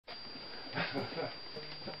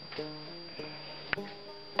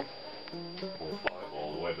Pull 5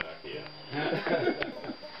 all the way back here.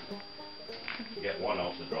 Get one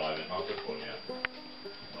else to drive it, not this one yet.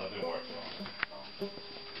 I've been working on it.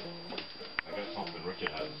 I got something Richard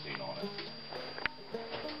hasn't seen on it.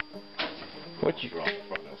 What you? On the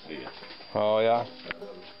front, they'll see it. Oh yeah.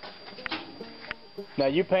 Now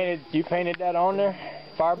you painted that on there,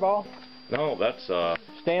 Fireball? No, that's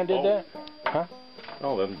Stan did that? Huh?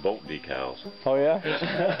 Oh, them boat decals. Oh yeah.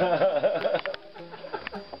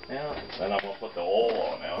 Yeah. Then I'm gonna put the oil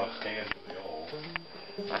on now. I'm staying with the oil.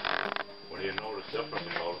 What do you notice difference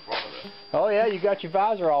about the front of it? Oh yeah, you got your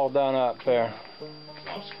visor all done up there. It's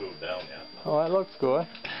not screwed down yet. Oh, that looks good.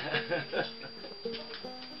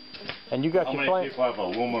 And you got How your many people have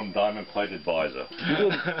aluminum diamond plated visor?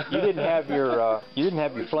 You didn't have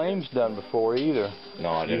your flames done before either. No,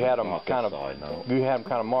 I didn't. You had them kind of you had them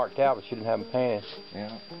kind of marked out, but you didn't have them painted.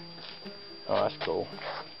 Yeah. Oh, that's cool.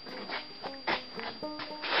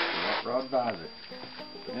 Rod visor.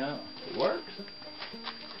 Yeah, It works.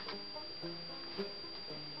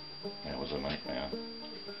 That was a nightmare.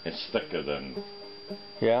 It's thicker than.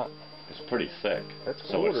 Yeah. It's pretty thick. That's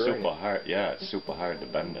so it's quarter, super hard. Yeah, it's super hard to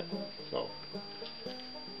bend it. So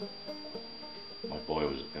my boy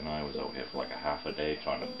and I was out here for like a half a day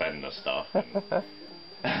trying to bend the stuff.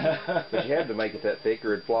 But you had to make it that thick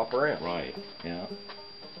or it'd flop around. Right. Yeah.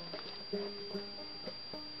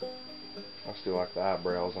 I still like the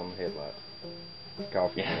eyebrows on the headlight.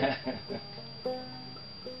 Coffee. Yeah.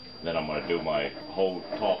 Then I'm gonna do my whole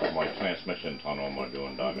top of my transmission tunnel. I'm gonna do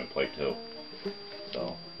in diamond plate too.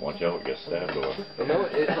 So watch out, get stabbed or. You know,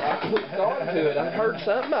 I put thought to it. I heard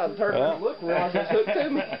something. I turned around and looked, realized it was hooked to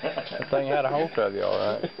me. That thing had a hold of you, all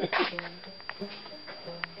right.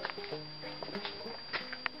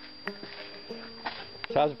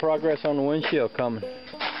 So how's the progress on the windshield coming?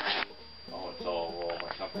 Oh, it's all my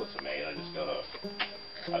templates are made. I just gotta.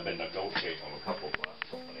 I've been negotiating with a couple of glass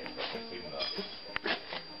companies, but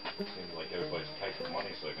seems like everybody's tight for money,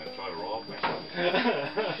 so they're gonna try to rob me.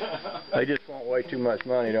 They just want way too much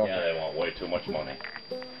money, don't Yeah, they? they want way too much money.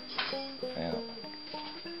 Yeah.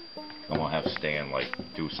 I'm gonna have Stan like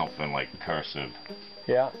do something like cursive.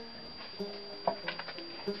 Yeah.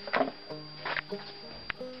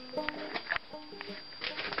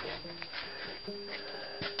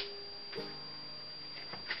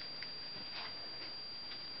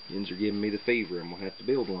 Yins are giving me the fever. I'm gonna have to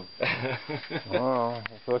build one. Well,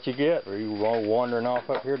 that's what you get. Or you all wandering off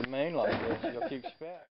up here to Maine like this. What you expect?